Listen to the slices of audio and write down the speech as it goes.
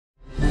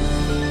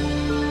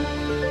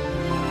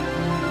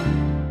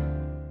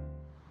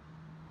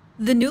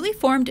The newly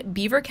formed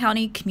Beaver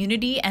County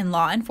Community and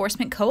Law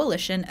Enforcement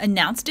Coalition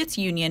announced its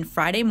union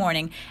Friday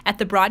morning at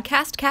the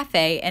Broadcast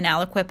Cafe in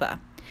Aliquippa.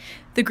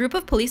 The group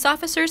of police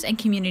officers and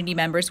community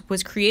members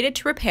was created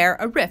to repair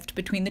a rift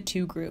between the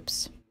two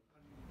groups.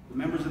 The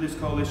members of this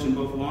coalition,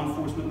 both law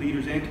enforcement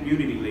leaders and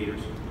community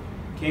leaders,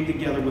 came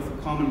together with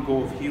a common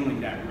goal of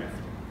healing that rift.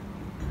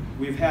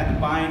 We've had the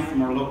buy-in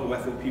from our local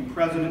FOP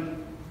president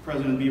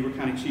of Beaver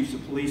County Chiefs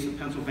of Police, the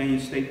Pennsylvania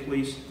State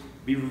Police,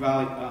 Beaver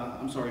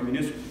Valley,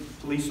 municipal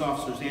police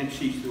officers and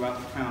chiefs throughout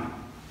the county.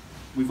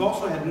 We've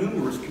also had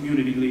numerous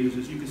community leaders,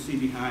 as you can see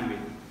behind me,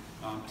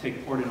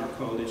 take part in our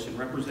coalition,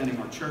 representing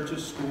our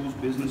churches, schools,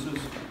 businesses,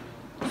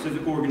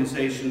 civic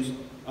organizations,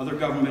 other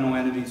governmental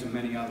entities, and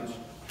many others.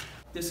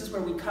 This is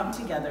where we come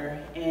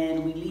together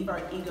and we leave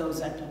our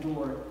egos at the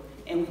door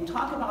and we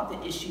talk about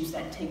the issues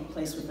that take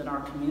place within our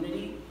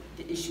community,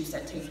 the issues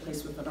that take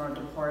place within our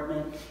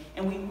department,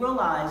 and we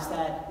realize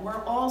that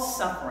we're all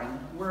suffering.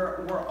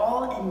 We're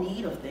all in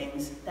need of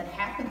things that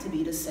happen to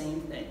be the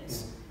same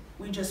things.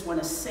 We just want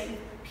a safe,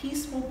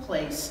 peaceful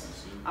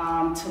place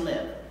to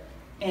live.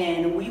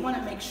 And we want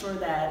to make sure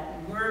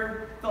that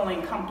we're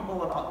feeling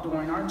comfortable about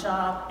doing our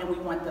job, and we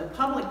want the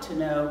public to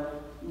know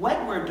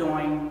what we're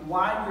doing,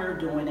 why we're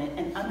doing it,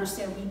 and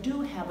understand we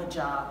do have a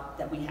job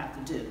that we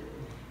have to do.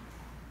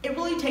 It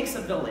really takes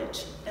a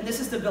village, and this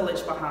is the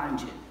village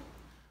behind you.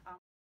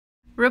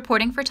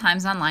 Reporting for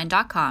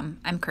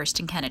timesonline.com, I'm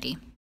Kirsten Kennedy.